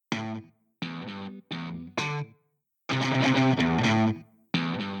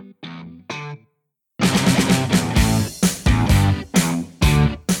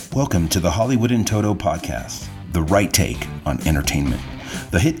Welcome to the Hollywood in Toto podcast, the right take on entertainment.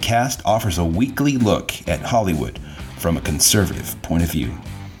 The HiT cast offers a weekly look at Hollywood from a conservative point of view.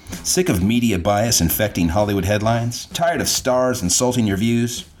 Sick of media bias infecting Hollywood headlines? Tired of stars insulting your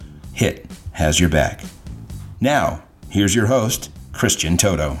views? HiT has your back. Now, here's your host, Christian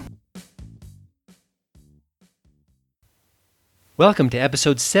Toto. Welcome to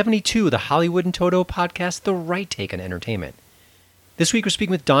episode 72 of the Hollywood in Toto podcast, The Right Take on Entertainment. This week we're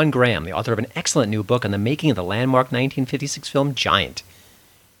speaking with Don Graham, the author of an excellent new book on the making of the landmark 1956 film Giant.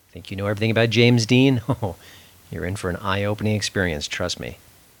 Think you know everything about James Dean? Oh, you're in for an eye-opening experience, trust me.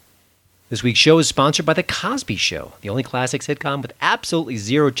 This week's show is sponsored by The Cosby Show, the only classic sitcom with absolutely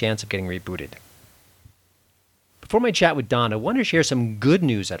zero chance of getting rebooted. Before my chat with Don, I want to share some good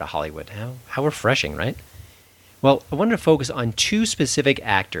news out of Hollywood. How refreshing, right? Well, I wanted to focus on two specific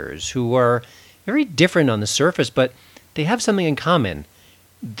actors who are very different on the surface, but they have something in common.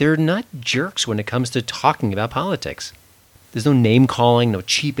 They're not jerks when it comes to talking about politics. There's no name-calling, no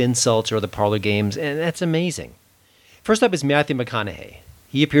cheap insults or other parlor games, and that's amazing. First up is Matthew McConaughey.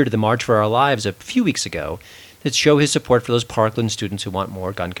 He appeared at the March for Our Lives a few weeks ago to show his support for those Parkland students who want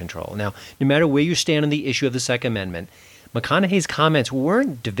more gun control. Now, no matter where you stand on the issue of the Second Amendment, McConaughey's comments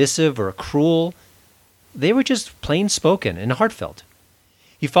weren't divisive or cruel. They were just plain-spoken and heartfelt.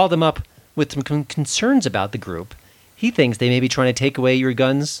 He followed them up with some concerns about the group. He thinks they may be trying to take away your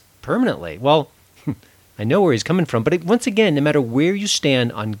guns permanently. Well, I know where he's coming from, but once again, no matter where you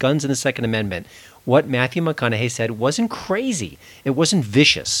stand on guns and the Second Amendment, what Matthew McConaughey said wasn't crazy. It wasn't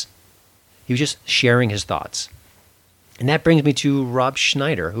vicious. He was just sharing his thoughts. And that brings me to Rob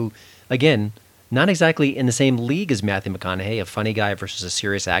Schneider, who, again, not exactly in the same league as Matthew McConaughey, a funny guy versus a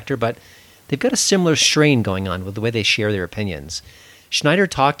serious actor, but they've got a similar strain going on with the way they share their opinions. Schneider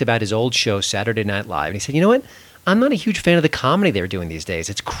talked about his old show, Saturday Night Live, and he said, you know what? I'm not a huge fan of the comedy they're doing these days.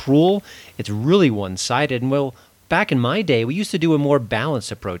 It's cruel. It's really one-sided. And well, back in my day, we used to do a more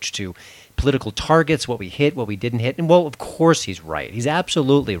balanced approach to political targets, what we hit, what we didn't hit. And well, of course he's right. He's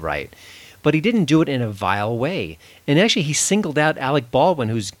absolutely right. But he didn't do it in a vile way. And actually, he singled out Alec Baldwin,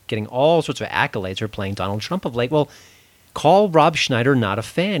 who's getting all sorts of accolades for playing Donald Trump of late. Well, call Rob Schneider not a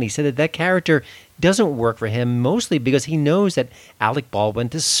fan. He said that character doesn't work for him, mostly because he knows that Alec Baldwin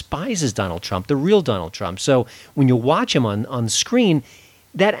despises Donald Trump, the real Donald Trump. So when you watch him on screen,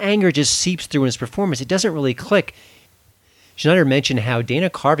 that anger just seeps through in his performance. It doesn't really click. Schneider mentioned how Dana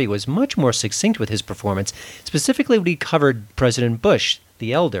Carvey was much more succinct with his performance, specifically when he covered President Bush,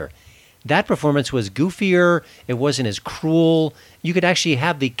 the elder. That performance was goofier. It wasn't as cruel. You could actually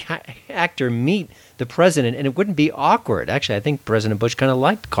have the actor meet the president, and it wouldn't be awkward. Actually, I think President Bush kind of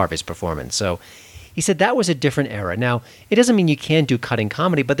liked Carvey's performance. So he said that was a different era. Now, it doesn't mean you can't do cutting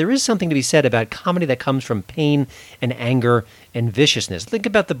comedy, but there is something to be said about comedy that comes from pain and anger and viciousness. Think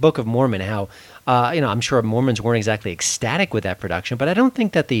about the Book of Mormon, how, I'm sure Mormons weren't exactly ecstatic with that production, but I don't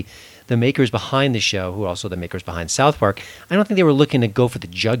think that the makers behind the show, who are also the makers behind South Park, I don't think they were looking to go for the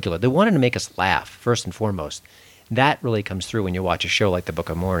jugular. They wanted to make us laugh, first and foremost. That really comes through when you watch a show like the Book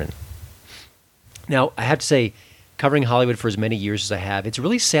of Mormon. Now, I have to say, covering Hollywood for as many years as I have, it's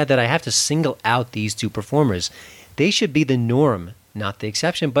really sad that I have to single out these two performers. They should be the norm, not the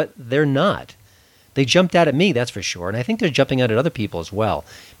exception, but they're not. They jumped out at me, that's for sure, and I think they're jumping out at other people as well.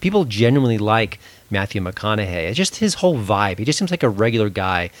 People genuinely like Matthew McConaughey. It's just his whole vibe. He just seems like a regular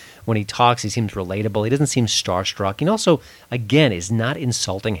guy. When he talks, he seems relatable. He doesn't seem starstruck. And also, again, is not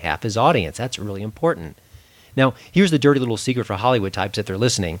insulting half his audience. That's really important. Now, here's the dirty little secret for Hollywood types if they're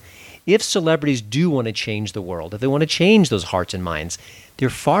listening. If celebrities do want to change the world, if they want to change those hearts and minds,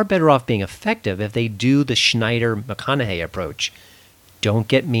 they're far better off being effective if they do the Schneider-McConaughey approach. Don't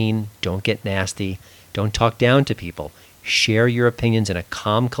get mean, don't get nasty, don't talk down to people. Share your opinions in a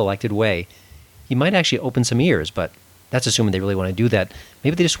calm, collected way. You might actually open some ears, but that's assuming they really want to do that.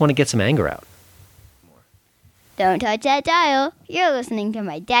 Maybe they just want to get some anger out. Don't touch that dial. You're listening to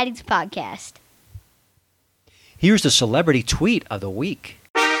my daddy's podcast. Here's the celebrity tweet of the week.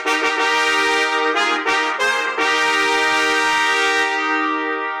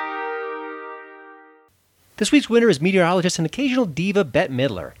 This week's winner is meteorologist and occasional diva Bette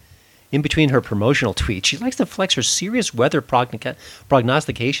Midler. In between her promotional tweets, she likes to flex her serious weather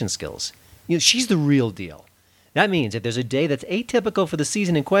prognostication skills. She's the real deal. That means if there's a day that's atypical for the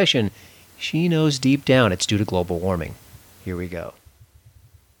season in question, she knows deep down it's due to global warming. Here we go.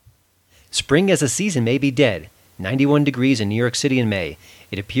 Spring as a season may be dead. 91 degrees in New York City in May.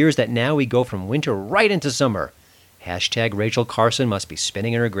 It appears that now we go from winter right into summer. Hashtag Rachel Carson must be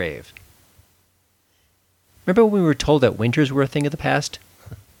spinning in her grave. Remember when we were told that winters were a thing of the past?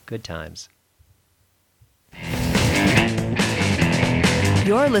 Good times.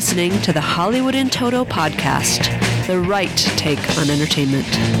 You're listening to the Hollywood in Toto podcast, the right take on entertainment.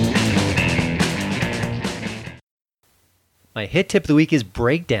 My hit tip of the week is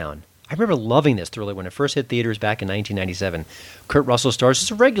Breakdown. I remember loving this thriller when it first hit theaters back in 1997. Kurt Russell stars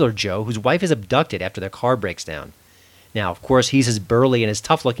as a regular Joe whose wife is abducted after their car breaks down. Now, of course, he's as burly and as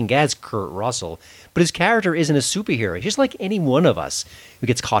tough-looking as Kurt Russell, but his character isn't a superhero. He's just like any one of us who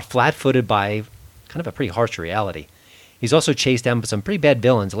gets caught flat-footed by kind of a pretty harsh reality. He's also chased down by some pretty bad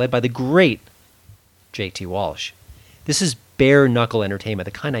villains, led by the great J.T. Walsh. This is bare-knuckle entertainment,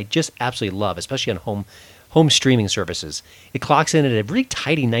 the kind I just absolutely love, especially on home streaming services. It clocks in at a really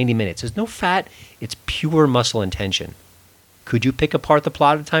tidy 90 minutes. There's no fat. It's pure muscle and tension. Could you pick apart the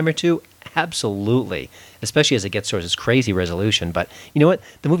plot a time or two? Absolutely, especially as it gets towards this crazy resolution. But you know what?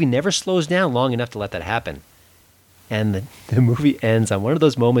 The movie never slows down long enough to let that happen. And the movie ends on one of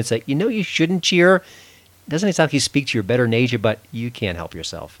those moments that you know you shouldn't cheer. It doesn't exactly speak to your better nature, but you can't help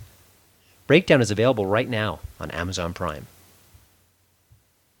yourself. Breakdown is available right now on Amazon Prime.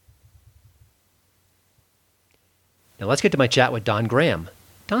 Now let's get to my chat with Don Graham.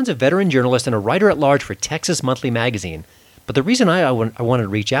 Don's a veteran journalist and a writer-at-large for Texas Monthly Magazine. But the reason I wanted to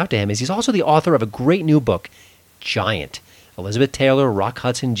reach out to him is he's also the author of a great new book, Giant. Elizabeth Taylor, Rock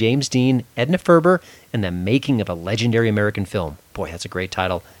Hudson, James Dean, Edna Ferber, and the making of a legendary American film. Boy, that's a great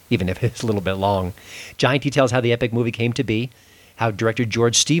title, even if it's a little bit long. Giant details how the epic movie came to be, how director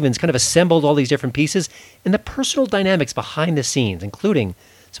George Stevens kind of assembled all these different pieces, and the personal dynamics behind the scenes, including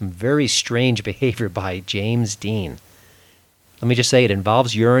some very strange behavior by James Dean. Let me just say it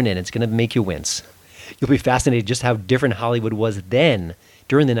involves urine, and it's going to make you wince. You'll be fascinated just how different Hollywood was then,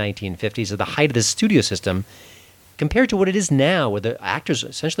 during the 1950s, at the height of the studio system, compared to what it is now, where the actors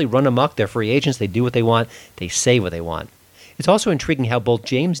essentially run amok. They're free agents. They do what they want. They say what they want. It's also intriguing how both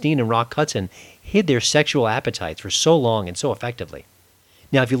James Dean and Rock Hudson hid their sexual appetites for so long and so effectively.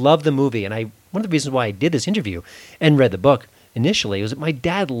 Now, if you love the movie, and one of the reasons why I did this interview and read the book initially was that my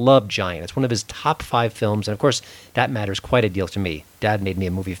dad loved Giant. It's one of his top 5 films, and of course, that matters quite a deal to me. Dad made me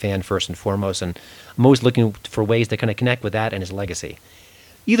a movie fan first and foremost, and I'm always looking for ways to kind of connect with that and his legacy.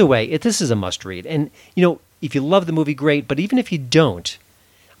 Either way, this is a must-read. And, you know, if you love the movie, great, but even if you don't,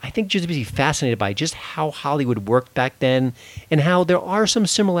 I think you'd be fascinated by just how Hollywood worked back then and how there are some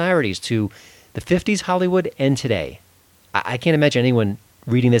similarities to the 50s Hollywood and today. I can't imagine anyone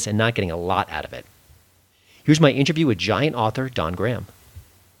reading this and not getting a lot out of it. Here's my interview with Giant author Don Graham.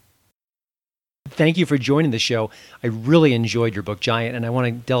 Thank you for joining the show. I really enjoyed your book, Giant, and I want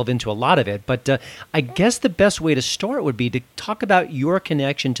to delve into a lot of it. But I guess the best way to start would be to talk about your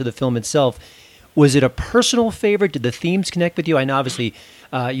connection to the film itself. Was it a personal favorite? Did the themes connect with you? I know obviously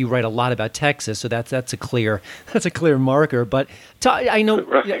you write a lot about Texas, so that's a clear marker. But I know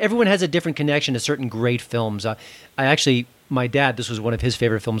everyone has a different connection to certain great films. My dad, this was one of his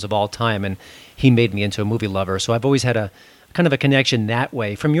favorite films of all time, and he made me into a movie lover. So I've always had a kind of a connection that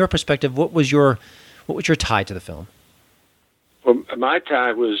way. From your perspective, what was your tie to the film? Well, my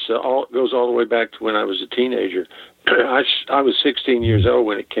tie goes all the way back to when I was a teenager. I was 16 years old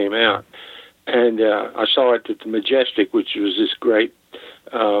when it came out, and I saw it at the Majestic, which was this great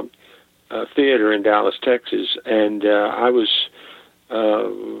theater in Dallas, Texas, and I was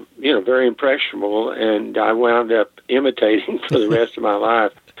very impressionable, and I wound up imitating for the rest of my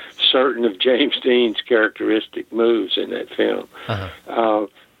life certain of James Dean's characteristic moves in that film. Uh-huh.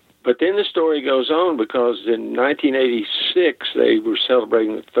 But then the story goes on, because in 1986, they were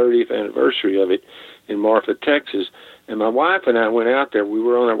celebrating the 30th anniversary of it in Marfa, Texas, and my wife and I went out there. We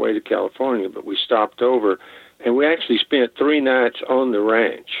were on our way to California, but we stopped over, and we actually spent 3 nights on the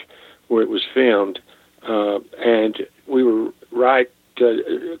ranch where it was filmed, and we were right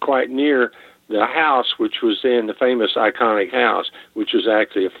quite near the house, which was then the famous iconic house, which was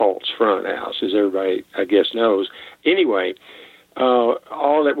actually a false front house, as everybody, I guess, knows. Anyway,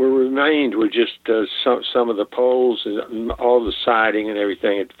 all that remained were just some of the poles, and all the siding and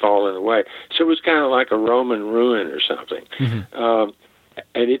everything had fallen away. So it was kind of like a Roman ruin or something. Mm-hmm.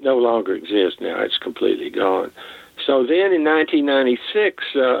 And it no longer exists now. It's completely gone. So then in 1996,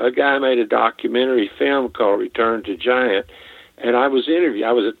 a guy made a documentary film called Return to Giant, and I was interviewed.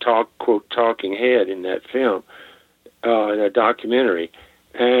 I was a quote, talking head in that film, in a documentary.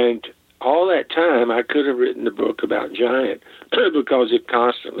 And all that time, I could have written the book about Giant because it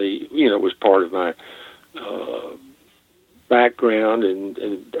constantly, was part of my background,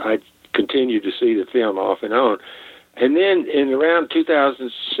 and I continued to see the film off and on. And then in around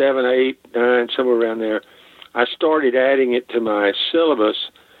 2007, 8, 9, somewhere around there, I started adding it to my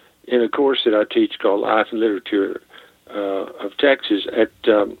syllabus in a course that I teach called Life and Literature of Texas at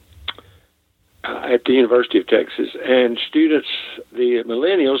at the University of Texas, and students, the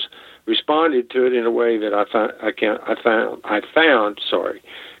millennials, responded to it in a way that I found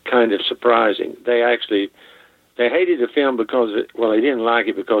kind of surprising. They hated the film because they didn't like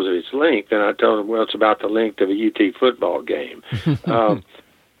it because of its length, and I told them, well, it's about the length of a UT football game.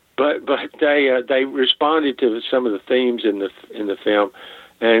 But they responded to some of the themes in the film,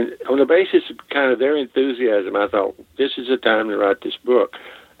 and on the basis of kind of their enthusiasm, I thought this is the time to write this book.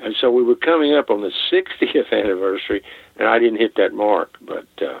 And so we were coming up on the 60th anniversary, and I didn't hit that mark, but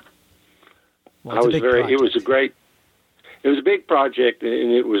well, it was a big project,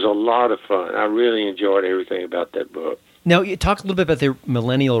 and it was a lot of fun. I really enjoyed everything about that book. Now, you talk a little bit about the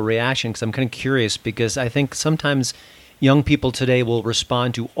millennial reaction, because I'm kind of curious, because I think sometimes young people today will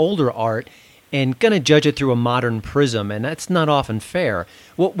respond to older art and kind of judge it through a modern prism, and that's not often fair.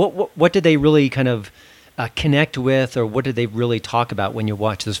 What did they really kind of connect with, or what did they really talk about when you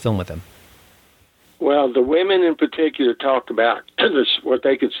watch this film with them? Well, the women in particular talked about what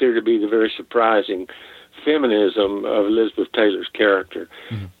they consider to be the very surprising feminism of Elizabeth Taylor's character.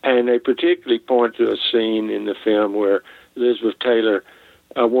 Mm-hmm. And they particularly point to a scene in the film where Elizabeth Taylor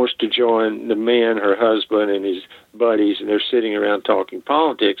wants to join the men, her husband and his buddies, and they're sitting around talking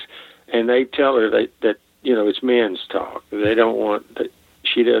politics, and they tell her that it's men's talk. They don't want that.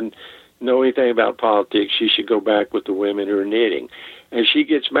 She doesn't know anything about politics. She should go back with the women who are knitting. And she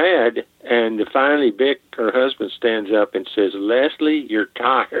gets mad, and finally Bick, her husband, stands up and says, "Leslie, you're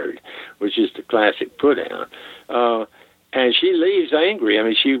tired," which is the classic put-down. And she leaves angry. I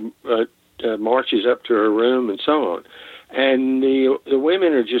mean, she marches up to her room and so on. And the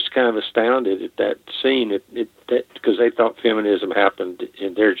women are just kind of astounded at that scene, because they thought feminism happened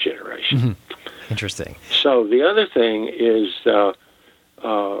in their generation. Mm-hmm. Interesting. So the other thing is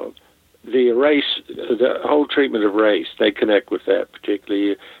the race, the whole treatment of race. They connect with that,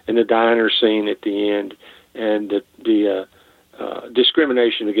 particularly in the diner scene at the end, and the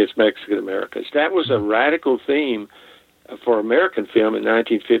discrimination against Mexican Americans. That was a radical theme for American film in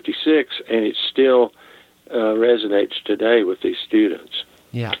 1956, and it still resonates today with these students.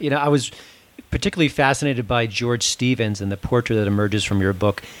 Yeah, I was particularly fascinated by George Stevens and the portrait that emerges from your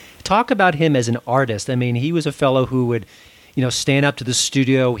book. Talk about him as an artist. I mean, he was a fellow who would stand up to the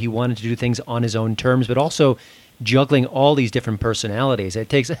studio. He wanted to do things on his own terms, but also juggling all these different personalities. It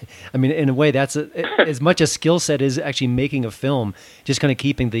takes, in a way, that's as much a skill set as actually making a film, just kind of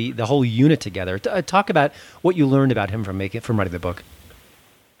keeping the whole unit together. Talk about what you learned about him from writing the book.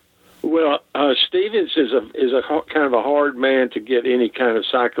 Well, Stevens is a kind of a hard man to get any kind of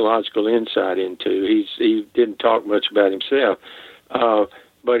psychological insight into. He didn't talk much about himself.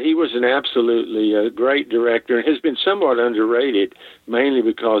 But he was an absolutely great director and has been somewhat underrated, mainly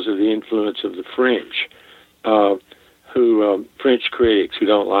because of the influence of the French, French critics who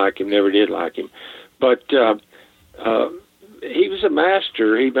don't like him, never did like him. But he was a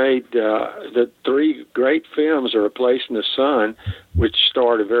master. He made the three great films, A Place in the Sun, which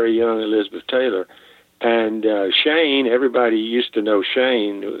starred a very young Elizabeth Taylor, and Shane. Everybody used to know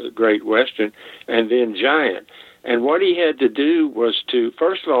Shane, a great Western, and then Giant. And what he had to do was to,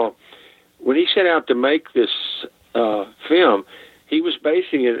 first of all, when he set out to make this film, he was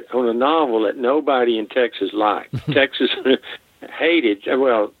basing it on a novel that nobody in Texas liked. Texas hated,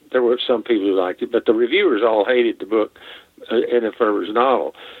 well, there were some people who liked it, but the reviewers all hated the book, Edna Ferber's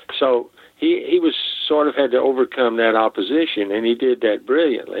novel. So he was sort of had to overcome that opposition, and he did that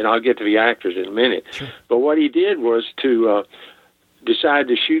brilliantly. And I'll get to the actors in a minute. Sure. But what he did was to decided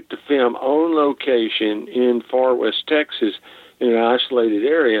to shoot the film on location in far west Texas in an isolated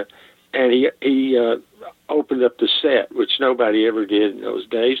area, and he opened up the set, which nobody ever did in those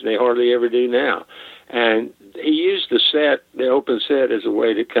days, and they hardly ever do now. And he used the open set, as a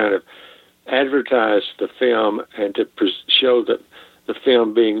way to kind of advertise the film and to show the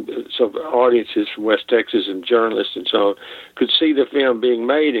film being, so audiences from West Texas and journalists and so on could see the film being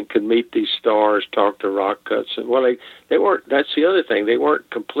made and could meet these stars, talk to Rock Hudson. Well, they weren't, that's the other thing, they weren't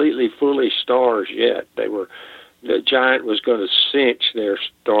completely fully stars yet. The Giant was going to cinch their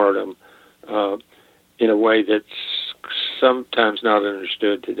stardom in a way that's sometimes not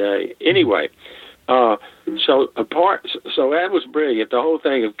understood today. Anyway, so that was brilliant, the whole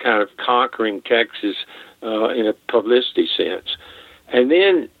thing of kind of conquering Texas in a publicity sense. And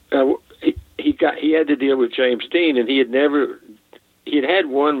then he had to deal with James Dean, and he had had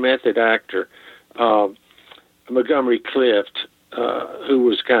one method actor, Montgomery Clift, who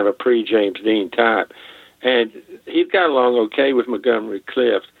was kind of a pre-James Dean type, and he'd got along okay with Montgomery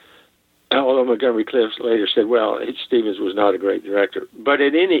Clift. although Montgomery Clift later said, well, Stevens was not a great director. But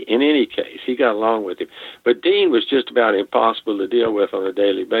in any case, he got along with him. But Dean was just about impossible to deal with on a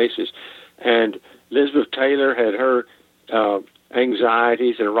daily basis. And Elizabeth Taylor had her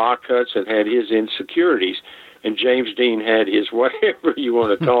anxieties, and Rock Hudson had his insecurities, and James Dean had his, whatever you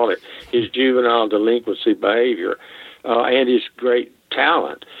want to call it, his juvenile delinquency behavior, and his great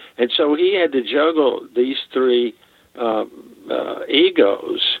talent. And so he had to juggle these three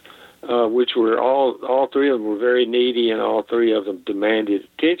egos, which were all three of them were very needy, and all three of them demanded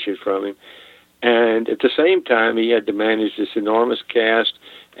attention from him. And at the same time, he had to manage this enormous cast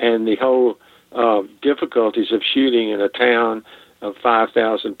and the whole difficulties of shooting in a town of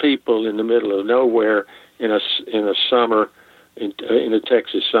 5,000 people in the middle of nowhere in a summer, in a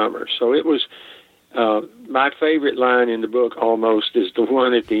Texas summer. So it was my favorite line in the book almost is the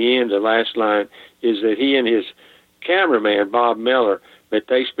one at the end. The last line is that he and his cameraman, Bob Miller, that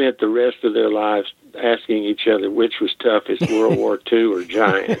they spent the rest of their lives asking each other which was toughest, World War II or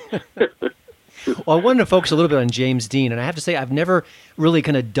Giant. Well, I wanted to focus a little bit on James Dean, and I have to say I've never really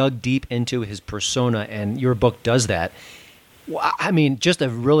kind of dug deep into his persona, and your book does that. I mean, just a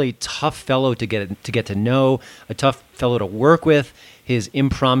really tough fellow to get to know, a tough fellow to work with. His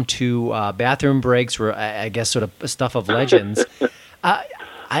impromptu bathroom breaks were, I guess, sort of stuff of legends. I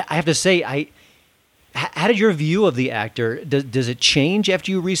have to say, how did your view of the actor, does it change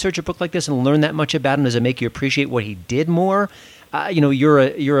after you research a book like this and learn that much about him? Does it make you appreciate what he did more? You're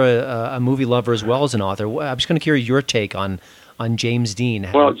a movie lover as well as an author. I'm just going to hear your take on James Dean.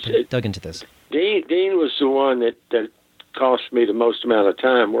 How you dug into this. Dean was the one that cost me the most amount of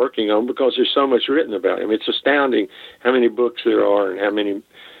time working on, because there's so much written about him. It's astounding how many books there are and how many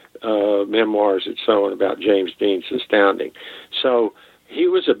memoirs and so on about James Dean. It's astounding. So it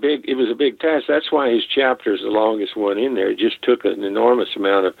was a big task. That's why his chapter is the longest one in there. It just took an enormous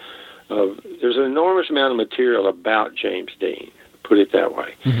amount there's an enormous amount of material about James Dean, put it that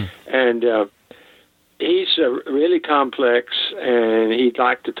way. Mm-hmm. And he's really complex, and he'd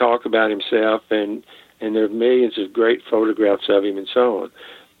like to talk about himself, and there are millions of great photographs of him and so on.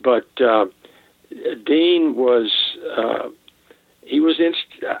 But Dean was, I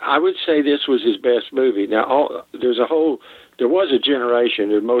would say this was his best movie. Now, there was a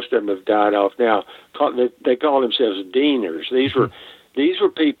generation, and most of them have died off now, they call themselves Deaners. These were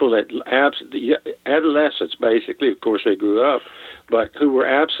people that adolescents, basically, of course they grew up, but who were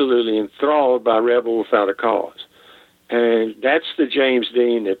absolutely enthralled by Rebel Without a Cause. And that's the James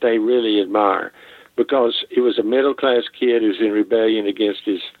Dean that they really admire, because he was a middle-class kid who's in rebellion against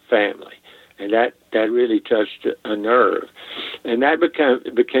his family. And that really touched a nerve. And that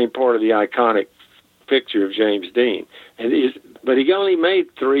became part of the iconic picture of James Dean. But he only made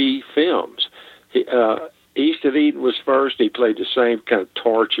 3 films. East of Eden was first. He played the same kind of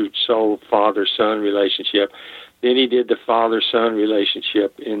tortured soul father-son relationship. Then he did the father-son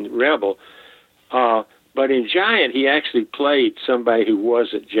relationship in Rebel. But in Giant, he actually played somebody who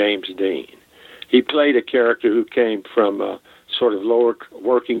wasn't James Dean. He played a character who came from a sort of lower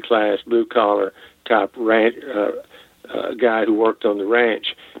working-class, blue-collar type guy who worked on the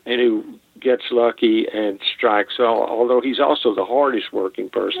ranch and who gets lucky and strikes all, although he's also the hardest working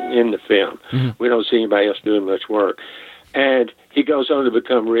person in the film. Mm-hmm. We don't see anybody else doing much work. And he goes on to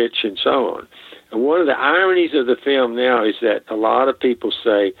become rich and so on. And one of the ironies of the film now is that a lot of people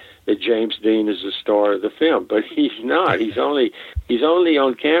say that James Dean is the star of the film, but he's not. He's only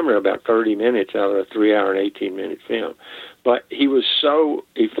on camera about 30 minutes out of a 3-hour and 18-minute film. But he was so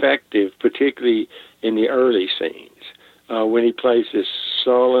effective, particularly in the early scenes, when he plays this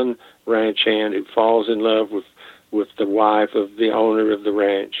sullen ranch hand who falls in love with the wife of the owner of the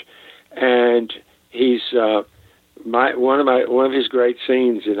ranch. And he's one of his great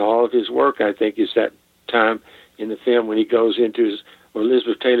scenes in all of his work, I think, is that time in the film when he goes into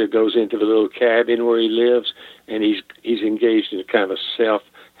Elizabeth Taylor goes into the little cabin where he lives, and he's engaged in a kind of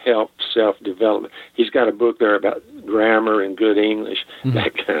self-help, self-development. He's got a book there about grammar and good English,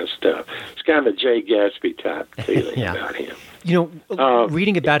 that kind of stuff. It's kind of a Jay Gatsby type feeling about him.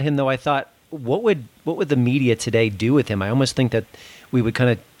 Reading about him, though, I thought, what would the media today do with him? I almost think that we would kind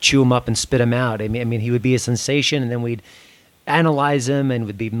of chew him up and spit him out. I mean, he would be a sensation, and then we'd analyze him, and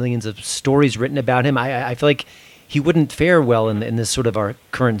would be millions of stories written about him. I feel like he wouldn't fare well in this sort of our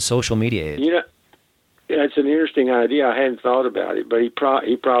current social media age. It's an interesting idea. I hadn't thought about it, but he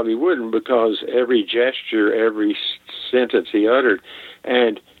probably wouldn't, because every gesture, every sentence he uttered,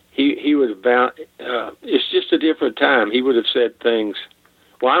 and he would have it's just a different time. He would have said things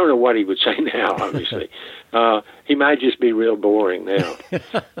Well, I don't know what he would say now, obviously. He might just be real boring now.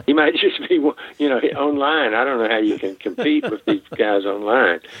 He might just be, online. I don't know how you can compete with these guys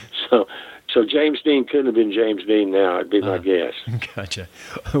online. So James Dean couldn't have been James Dean now, it'd be my guess. Gotcha.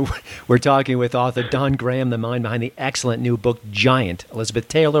 We're talking with author Don Graham, the mind behind the excellent new book, Giant. Elizabeth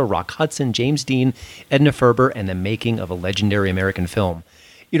Taylor, Rock Hudson, James Dean, Edna Ferber, and the making of a legendary American film.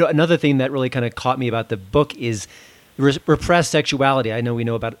 Another thing that really kind of caught me about the book is repressed sexuality. I know we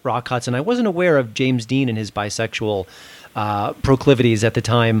know about Rock Hudson. I wasn't aware of James Dean and his bisexual proclivities at the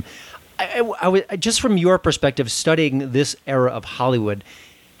time. I just from your perspective, studying this era of Hollywood,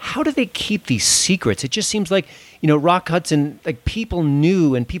 how do they keep these secrets? It just seems like, Rock Hudson, like people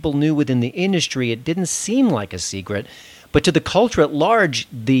knew within the industry. It didn't seem like a secret. But to the culture at large,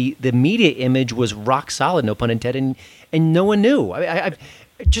 the media image was rock solid, no pun intended, and no one knew. I've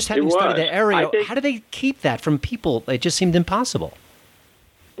just having studied the area, how do they keep that from people? It just seemed impossible.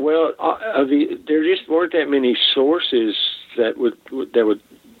 Well, there just weren't that many sources that would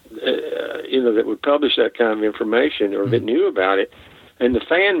publish that kind of information or that knew about it. And the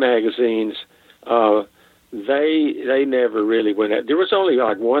fan magazines, they never really went out. There was only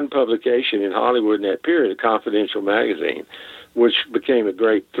like one publication in Hollywood in that period, a Confidential magazine, which became a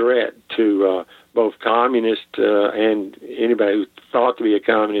great threat to both communists and anybody who thought to be a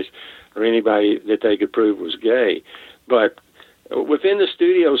communist or anybody that they could prove was gay. But within the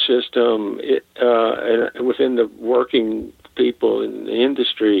studio system, and within the working people in the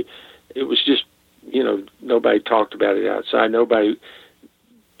industry, it was just, nobody talked about it outside. Nobody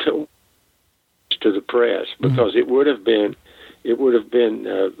to the press because it would have been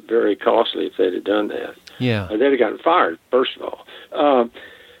very costly if they'd have done that. Yeah, they'd have gotten fired first of all,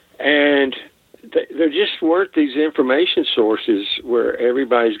 and there just weren't these information sources where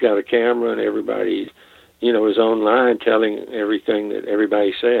everybody's got a camera and everybody, is online telling everything that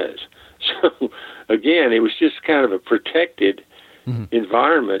everybody says. So again, it was just kind of a protected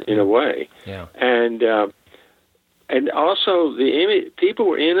environment in a way. Yeah, and also people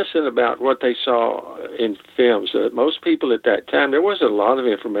were innocent about what they saw in films. Most people at that time, there wasn't a lot of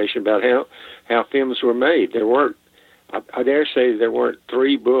information about how films were made. There weren't, I dare say, there weren't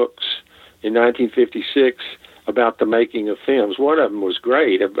 3 books in 1956 about the making of films. One of them was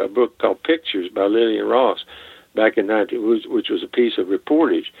great, a book called Pictures by Lillian Ross back in which was a piece of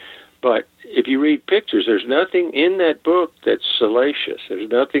reportage. But if you read Pictures, there's nothing in that book that's salacious. There's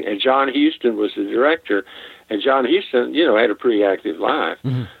nothing, and John Huston was the director, and John Huston, had a pretty active life,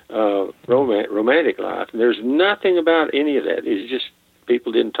 romantic life. And there's nothing about any of that. It's just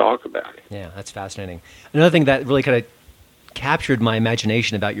people didn't talk about it. Yeah, that's fascinating. Another thing that really kind of captured my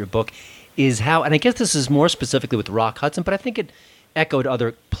imagination about your book is how, and I guess this is more specifically with Rock Hudson, but I think it echoed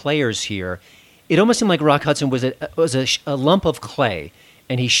other players here. It almost seemed like Rock Hudson was a lump of clay.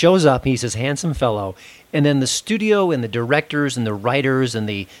 And he shows up, he's this handsome fellow, and then the studio and the directors and the writers and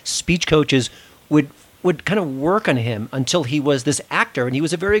the speech coaches would kind of work on him until he was this actor, and he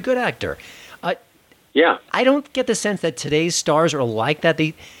was a very good actor. Yeah. I don't get the sense that today's stars are like that.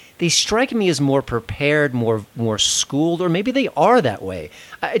 They strike me as more prepared, more schooled, or maybe they are that way.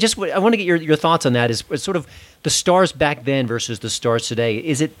 I want to get your thoughts on that, is sort of the stars back then versus the stars today.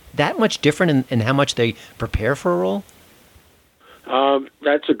 Is it that much different in how much they prepare for a role?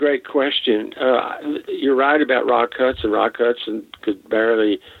 That's a great question. You're right about Rock Hudson. Rock Hudson could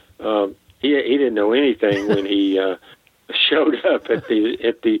barely. He didn't know anything when he showed up at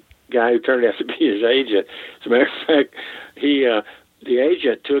the guy who turned out to be his agent. As a matter of fact, the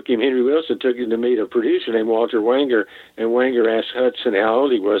agent Henry Wilson took him to meet a producer named Walter Wanger, and Wanger asked Hudson how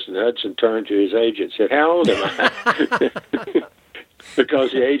old he was, and Hudson turned to his agent and said, "How old am I?"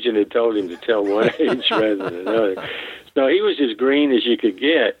 Because the agent had told him to tell one age rather than another. So he was as green as you could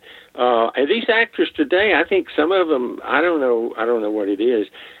get. And these actors today, I think some of them, I don't know what it is.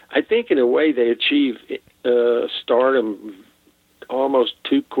 I think in a way they achieve stardom almost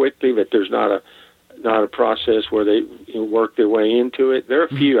too quickly, but there's not a process where they work their way into it. There are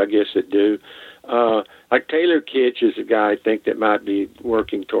a few, I guess, that do. Like Taylor Kitsch is a guy I think that might be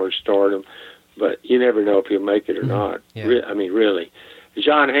working towards stardom, but you never know if he'll make it or not. Yeah. Really.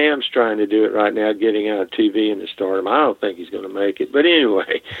 John Hamm's trying to do it right now, getting out of TV into stardom. I don't think he's going to make it. But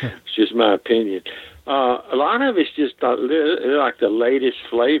anyway, it's just my opinion. A lot of it's just they're like the latest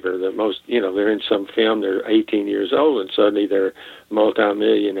flavor. The most, they're in some film, they're 18 years old, and suddenly they're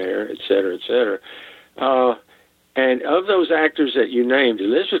multimillionaire, et cetera, et cetera. And of those actors that you named,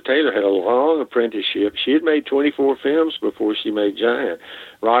 Elizabeth Taylor had a long apprenticeship. She had made 24 films before she made Giant.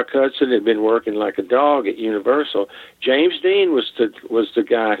 Rock Hudson had been working like a dog at Universal. James Dean was the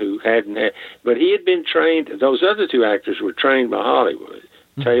guy who hadn't had, but he had been trained. Those other 2 actors were trained by Hollywood.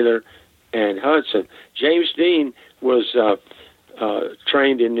 Taylor, and Hudson. James Dean was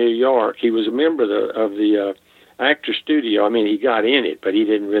trained in New York. He was a member of the actor studio. I mean, he got in it, but he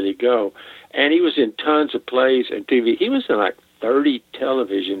didn't really go. And he was in tons of plays and TV. He was in like 30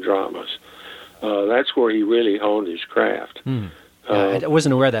 television dramas. That's where he really honed his craft. I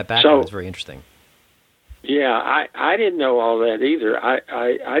wasn't aware of that background. It was very interesting. Yeah, I didn't know all that either.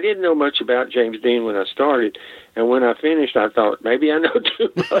 I didn't know much about James Dean when I started, and when I finished, I thought maybe I know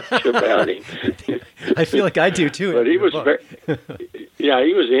too much about him. I feel like I do too. But he was,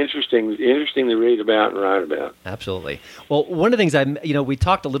 he was interesting to read about and write about. Absolutely. Well, one of the things we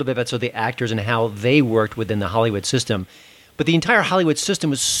talked a little bit about the actors and how they worked within the Hollywood system. But the entire Hollywood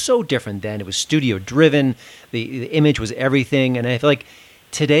system was so different then. It was studio-driven. The image was everything. And I feel like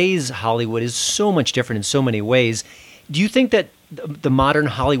today's Hollywood is so much different in so many ways. Do you think that the modern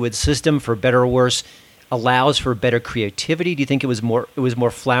Hollywood system, for better or worse, allows for better creativity? Do you think it was more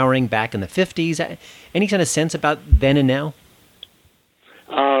flowering back in the 50s? Any kind of sense about then and now?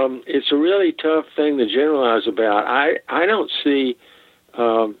 It's a really tough thing to generalize about. I don't see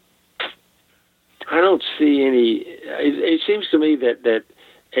any. It seems to me that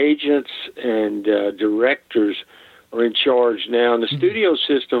agents and directors are in charge now, and the studio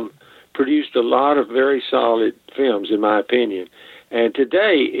system produced a lot of very solid films, in my opinion. And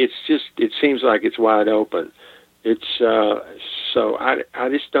today, it seems like it's wide open. It's so I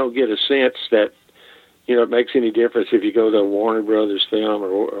just don't get a sense that it makes any difference if you go to a Warner Brothers film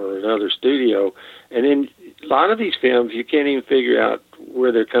or another studio. And then a lot of these films, you can't even figure out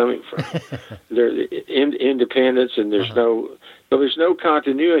where they're coming from. They're independents, and there's no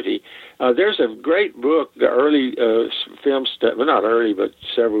continuity. There's a great book, the early film stuff, well, not early, but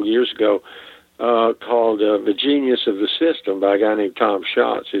several years ago, called The Genius of the System by a guy named Tom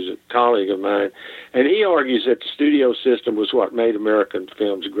Schatz, who's a colleague of mine. And he argues that the studio system was what made American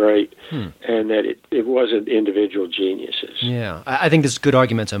films great, and that it wasn't individual geniuses. Yeah, I think there's good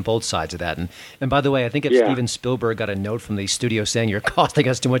arguments on both sides of that. And by the way, I think if Steven Spielberg got a note from the studio saying you're costing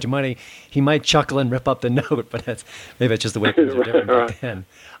us too much money, he might chuckle and rip up the note, but maybe that's just the way things are different back then.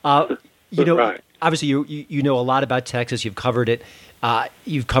 Obviously you know a lot about Texas. You've covered it.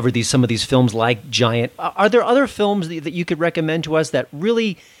 You've covered some of these films like Giant. Are there other films that you could recommend to us that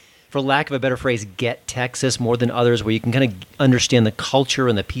really, for lack of a better phrase, get Texas more than others, where you can kind of understand the culture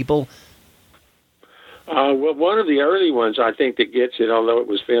and the people? Well, one of the early ones I think that gets it, although it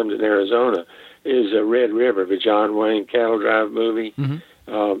was filmed in Arizona, is Red River, the John Wayne cattle drive movie.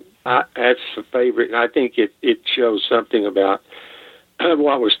 Mm-hmm. That's a favorite, and I think it shows something about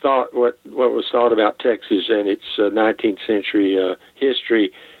what was thought about Texas and its 19th century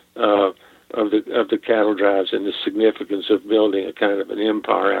history of the cattle drives and the significance of building a kind of an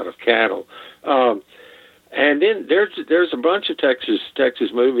empire out of cattle. And then there's a bunch of Texas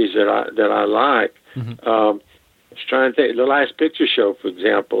movies that I like. Mm-hmm. I was trying to think. The Last Picture Show, for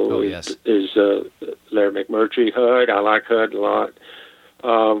example, is Larry McMurtry. HUD. I like HUD a lot.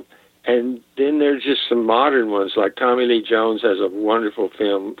 And then there's just some modern ones, like Tommy Lee Jones has a wonderful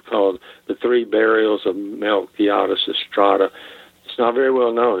film called The Three Burials of Melquiades Estrada. It's not very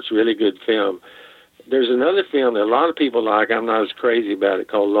well known. It's a really good film. There's another film that a lot of people like. I'm not as crazy about it,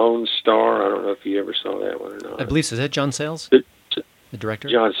 called Lone Star. I don't know if you ever saw that one or not. I believe so. Is that John Sayles, the director?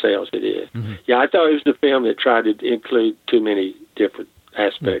 John Sayles, it is. Mm-hmm. Yeah, I thought it was the film that tried to include too many different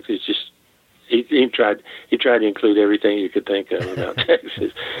aspects. Mm-hmm. It's just he tried to include everything you could think of about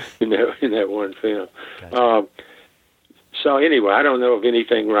Texas in that one film. Gotcha. So anyway, I don't know of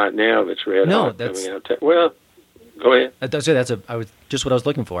anything right now that's red hot coming out. Well, go ahead. That's just what I was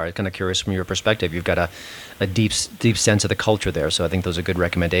looking for. I was kind of curious from your perspective. You've got a deep sense of the culture there, so I think those are good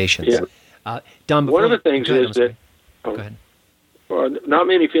recommendations. Yeah. Don, one of the things is that go ahead. Well, not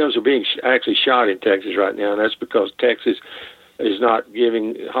many films are being actually shot in Texas right now, and that's because Texas is not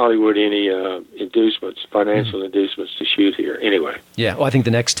giving Hollywood any financial inducements to shoot here. Anyway. Yeah, well, I think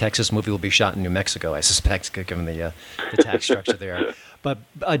the next Texas movie will be shot in New Mexico, I suspect, given the tax structure there. But,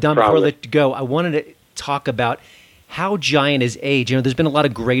 Don, before I let you go, I wanted to talk about how Giant is aged. There's been a lot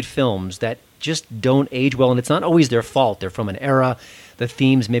of great films that just don't age well, and it's not always their fault. They're from an era. The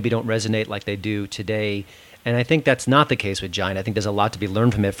themes maybe don't resonate like they do today. And I think that's not the case with Giant. I think there's a lot to be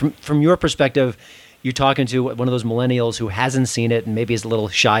learned from it. From your perspective, you're talking to one of those millennials who hasn't seen it and maybe is a little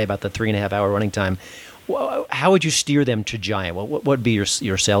shy about the 3.5-hour running time. How would you steer them to Giant? What would be your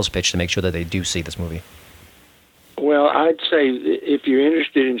sales pitch to make sure that they do see this movie? Well, I'd say if you're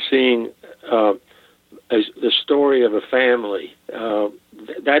interested in seeing the story of a family,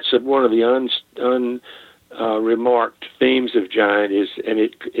 that's one of the unremarked themes of Giant, and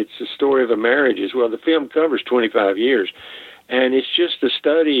it's the story of a marriage as well. The film covers 25 years. And it's just a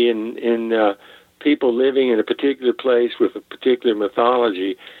study in people living in a particular place with a particular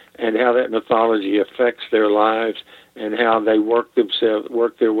mythology, and how that mythology affects their lives, and how they work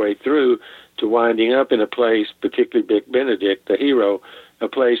their way through to winding up in a place, particularly Big Benedict, the hero, a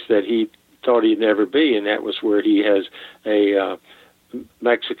place that he thought he'd never be, and that was where he has a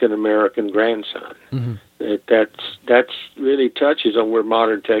Mexican-American grandson. Mm-hmm. That's really touches on where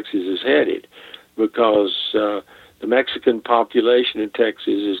modern Texas is headed, because the Mexican population in Texas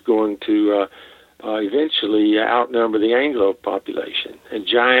is going to eventually outnumber the Anglo population, and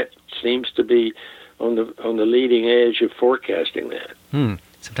Giant seems to be on the leading edge of forecasting that.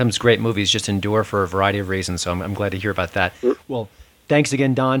 Sometimes great movies just endure for a variety of reasons, so I'm glad to hear about that. Well, thanks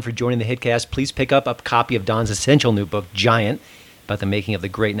again, Don, for joining the HiTcast. Please pick up a copy of Don's essential new book, Giant, about the making of the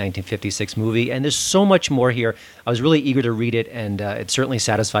great 1956 movie. And there's so much more here. I was really eager to read it, and it certainly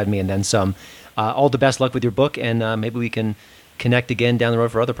satisfied me and then some. All the best luck with your book, and maybe we can connect again down the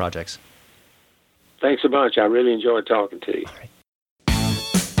road for other projects. Thanks a bunch. I really enjoyed talking to you. All right.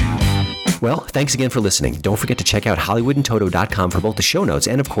 Well, thanks again for listening. Don't forget to check out HollywoodandToto.com for both the show notes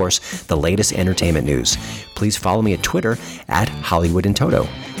and, of course, the latest entertainment news. Please follow me at Twitter at HollywoodandToto.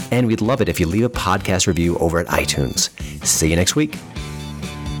 And we'd love it if you leave a podcast review over at iTunes. See you next week.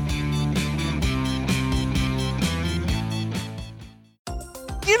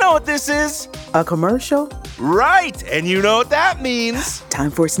 You know what this is? A commercial? Right, and you know what that means.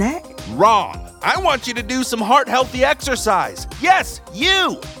 Time for a snack? Wrong. I want you to do some heart-healthy exercise. Yes,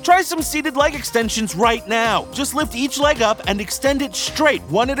 you! Try some seated leg extensions right now. Just lift each leg up and extend it straight,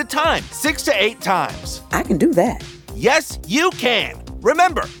 one at a time, 6 to 8 times. I can do that. Yes, you can.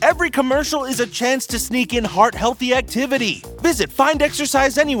 Remember, every commercial is a chance to sneak in heart-healthy activity. Visit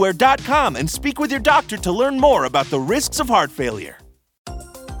findexerciseanywhere.com and speak with your doctor to learn more about the risks of heart failure.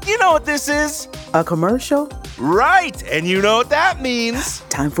 You know what this is? A commercial? Right, and you know what that means.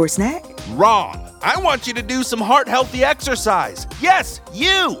 Time for a snack? Wrong. I want you to do some heart-healthy exercise. Yes,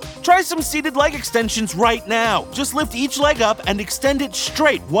 you! Try some seated leg extensions right now. Just lift each leg up and extend it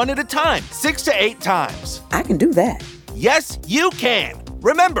straight, one at a time, 6 to 8 times. I can do that. Yes, you can.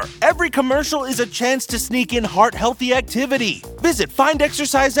 Remember, every commercial is a chance to sneak in heart-healthy activity. Visit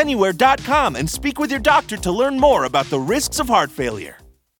findexerciseanywhere.com and speak with your doctor to learn more about the risks of heart failure.